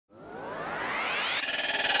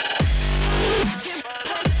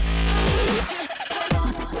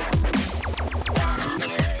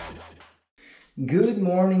Good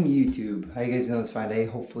morning, YouTube. How you guys doing this fine day?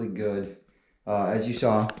 Hopefully good. As you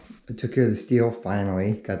saw, I took care of the steel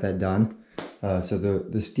finally. Got that done. So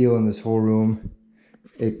the steel in this whole room,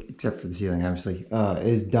 except for the ceiling obviously,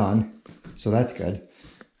 is done. So that's good.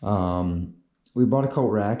 We bought a coat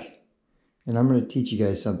rack. And I'm going to teach you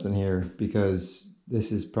guys something here because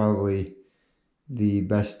this is probably the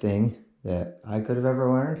best thing that I could have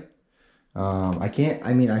ever learned.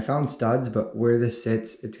 I found studs, but where this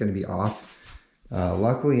sits, it's going to be off.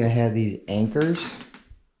 Luckily, I had these anchors.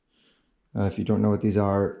 If you don't know what these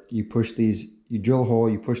are, you push these, you drill a hole,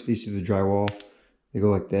 you push these through the drywall. They go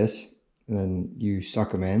like this, and then you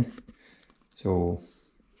suck them in. So,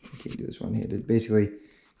 I can't do this one here. Basically, you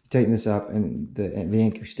tighten this up, and the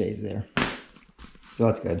anchor stays there. So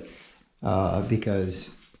that's good, because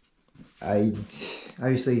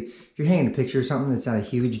obviously, if you're hanging a picture or something, it's not a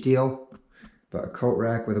huge deal, but a coat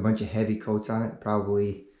rack with a bunch of heavy coats on it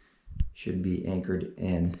probably should be anchored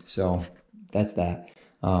in. So that's that.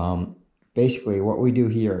 Basically, what we do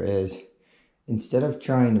here is, instead of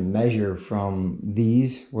trying to measure from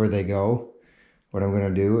these where they go, what I'm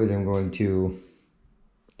going to do is I'm going to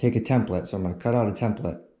take a template. So I'm going to cut out a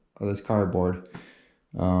template of this cardboard.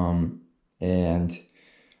 And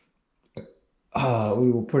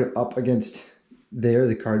we will put it up against there,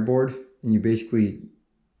 the cardboard, and you basically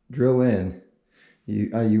drill in.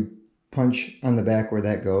 You punch on the back where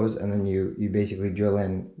that goes, and then you basically drill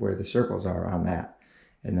in where the circles are on that,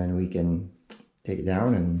 and then we can take it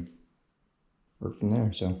down and work from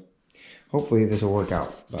there. So hopefully this will work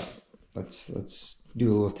out, but let's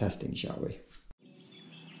do a little testing, shall we?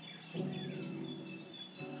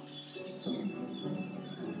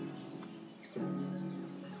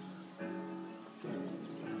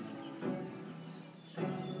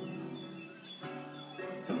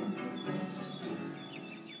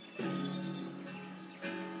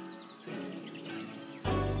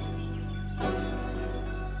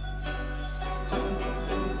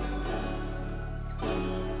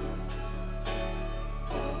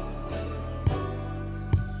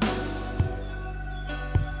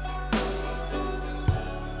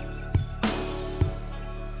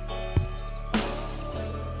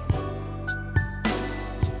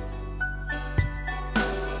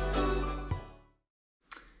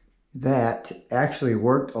 That actually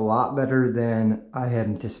worked a lot better than I had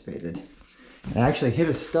anticipated. I actually hit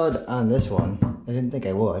a stud on this one. I didn't think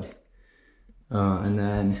I would. And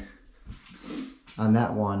then on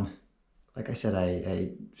that one, like I said,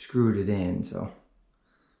 I screwed it in. So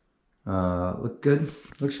look good.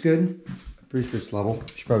 Looks good. I'm pretty sure it's level.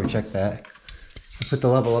 Should probably check that. I put the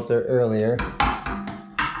level up there earlier,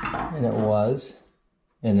 and it was,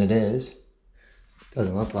 and it is.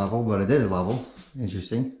 Doesn't look level, but it is level.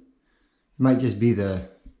 Interesting. Might just be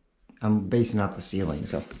I'm basing out the ceiling,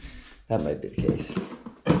 so that might be the case.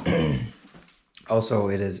 Also,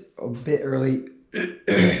 it is a bit early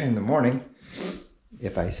in the morning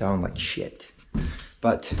if I sound like shit.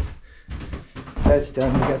 But that's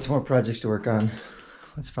done. We got some more projects to work on.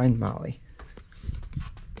 Let's find Molly.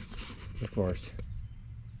 Of course,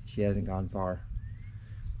 she hasn't gone far.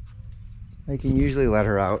 I can usually let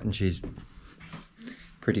her out, and she's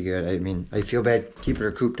pretty good. I mean, I feel bad keeping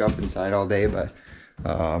her cooped up inside all day, but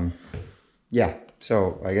yeah.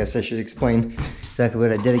 So I guess I should explain exactly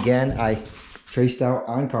what I did again. I traced out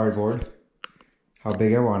on cardboard how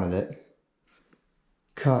big I wanted it,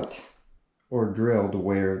 cut or drilled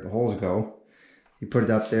where the holes go. You put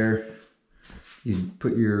it up there, you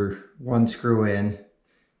put your one screw in,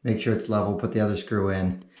 make sure it's level, put the other screw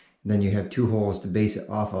in, and then you have two holes to base it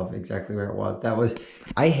off of exactly where it was.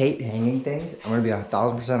 I hate hanging things. I'm gonna be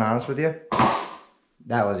 1000% honest with you.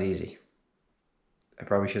 That was easy. I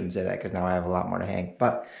probably shouldn't say that because now I have a lot more to hang,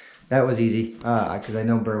 but that was easy. Because I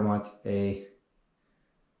know Burr wants a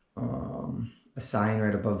sign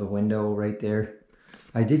right above the window right there.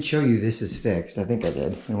 I did show you this is fixed. I think I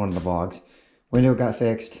did in one of the vlogs. Window got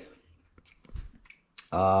fixed.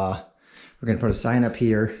 We're gonna put a sign up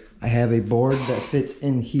here. I have a board that fits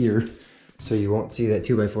in here, so you won't see that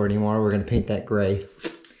 2x4 anymore. We're gonna paint that gray.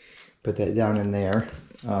 Put that down in there.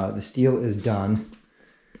 The steel is done.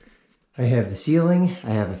 I have the ceiling,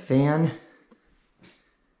 I have a fan,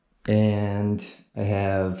 and I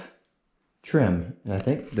have trim. And I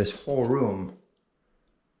think this whole room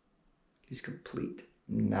is complete.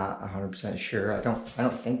 Not 100% sure. I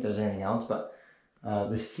don't think there's anything else, but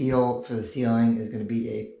the steel for the ceiling is gonna be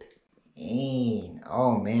a pain.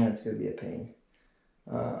 Oh man, it's gonna be a pain.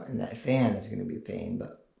 And that fan is gonna be a pain,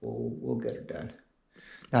 but we'll get it done.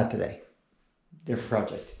 Not today. Different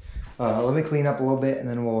project. Let me clean up a little bit and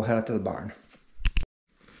then we'll head out to the barn.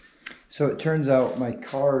 So it turns out my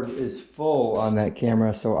card is full on that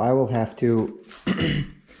camera, so I will have to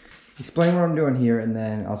explain what I'm doing here, and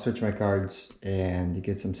then I'll switch my cards and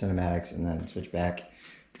get some cinematics and then switch back,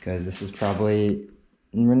 because this is probably,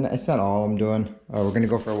 it's not all I'm doing. We're going to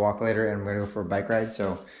go for a walk later and we're going to go for a bike ride,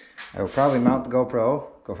 so I will probably mount the GoPro,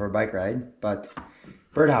 go for a bike ride. But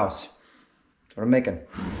birdhouse, that's what I'm making.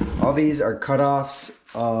 All these are cutoffs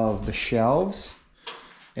of the shelves.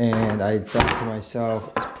 And I thought to myself,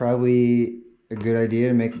 it's probably a good idea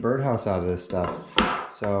to make a birdhouse out of this stuff.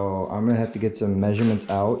 So I'm gonna have to get some measurements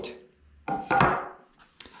out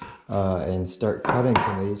and start cutting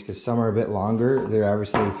some of these, because some are a bit longer. They're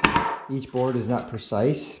obviously, each board is not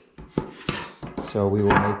precise, so we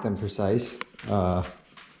will make them precise.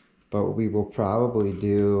 But we will probably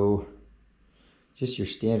do just your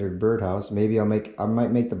standard birdhouse. Maybe I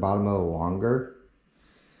might make the bottom a little longer.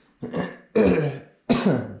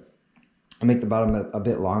 I'll make the bottom a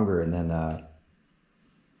bit longer, and then,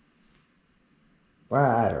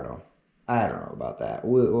 well, I don't know. I don't know about that.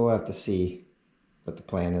 We'll have to see what the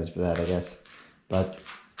plan is for that, I guess. But,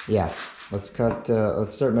 yeah, let's start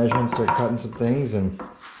measuring, start cutting some things, and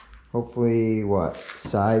hopefully, what?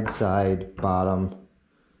 Side, bottom,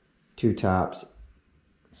 2 tops,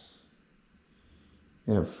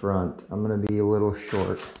 and a front. I'm going to be a little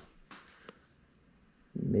short.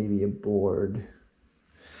 Maybe a board,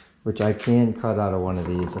 which I can cut out of one of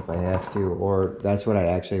these if I have to, or that's what I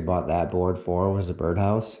actually bought that board for, was a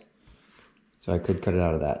birdhouse. So I could cut it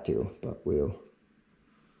out of that too, but we'll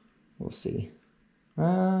see.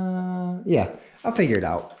 Yeah, I'll figure it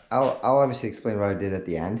out. I'll obviously explain what I did at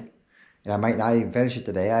the end, and I might not even finish it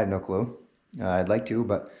today. I have no clue. I'd like to,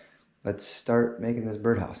 but let's start making this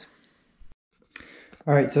birdhouse.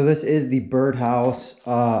 All right, so this is the birdhouse.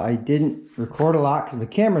 I didn't record a lot because my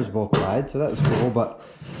cameras both died, so that was cool, but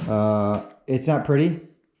it's not pretty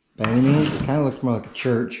by any means. It kind of looks more like a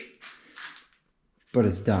church, but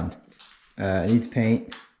it's done. It needs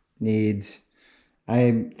paint,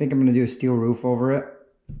 I think I'm going to do a steel roof over it,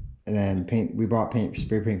 and then paint. We bought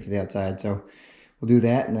spray paint for the outside, so we'll do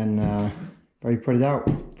that, and then probably put it out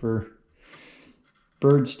for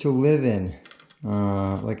birds to live in.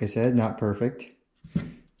 Like I said, not perfect.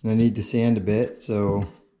 And I need to sand a bit, so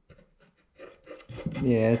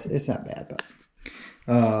yeah, it's not bad, but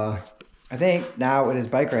I think now it is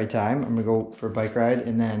bike ride time. I'm gonna go for a bike ride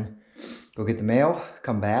and then go get the mail,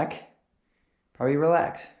 come back, probably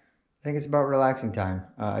relax. I think it's about relaxing time.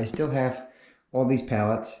 I still have all these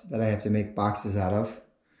pallets that I have to make boxes out of.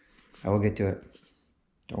 I will get to it.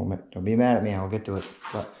 Don't be mad at me. I'll get to it.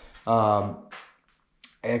 But I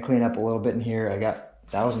gotta clean up a little bit in here. I got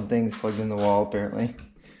 1,000 things plugged in the wall apparently.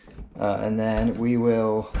 And then we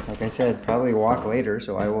will, like I said, probably walk later,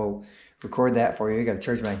 so I will record that for you. I gotta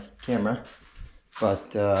charge my camera.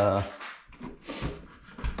 But so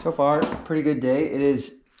far, pretty good day. It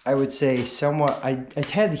is, I would say, somewhat, I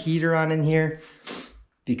had the heater on in here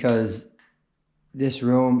because this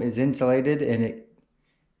room is insulated and it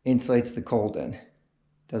insulates the cold in.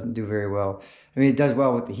 Doesn't do very well. I mean, it does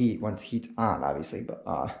well with the heat once the heat's on, obviously, but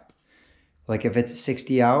like if it's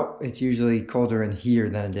 60 out, it's usually colder in here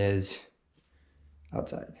than it is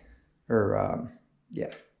outside. Or, yeah,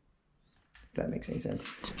 if that makes any sense.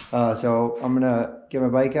 So I'm gonna get my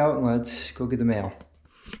bike out and let's go get the mail.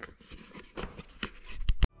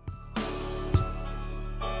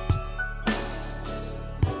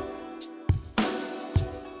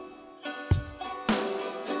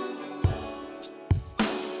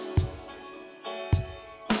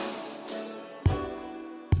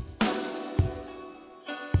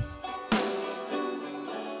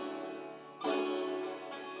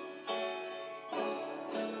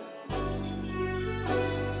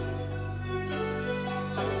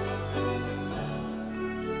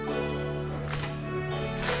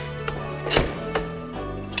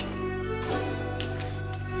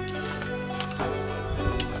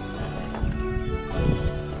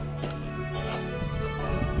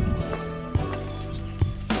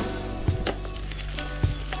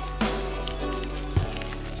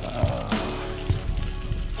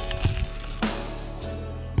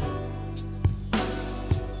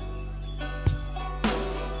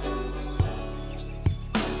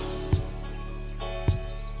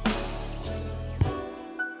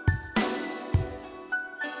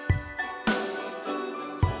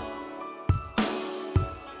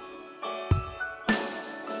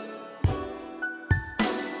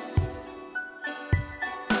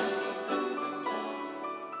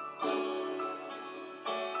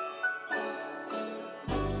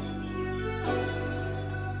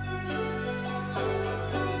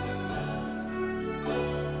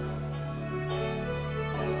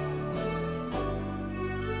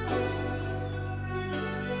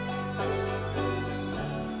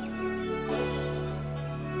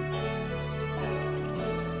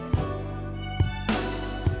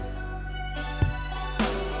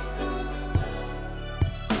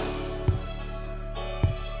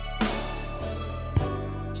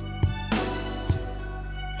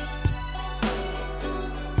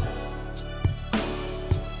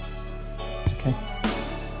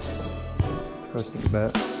 Let's think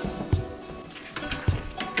about it.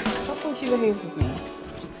 Hopefully she behaves with me.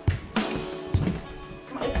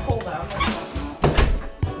 It's cold out.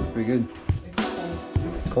 Pretty good.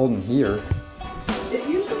 It's cold in here. It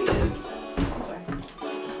usually is. Sorry.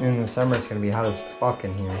 In the summer, it's gonna be hot as fuck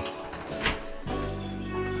in here.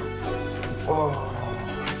 Oh.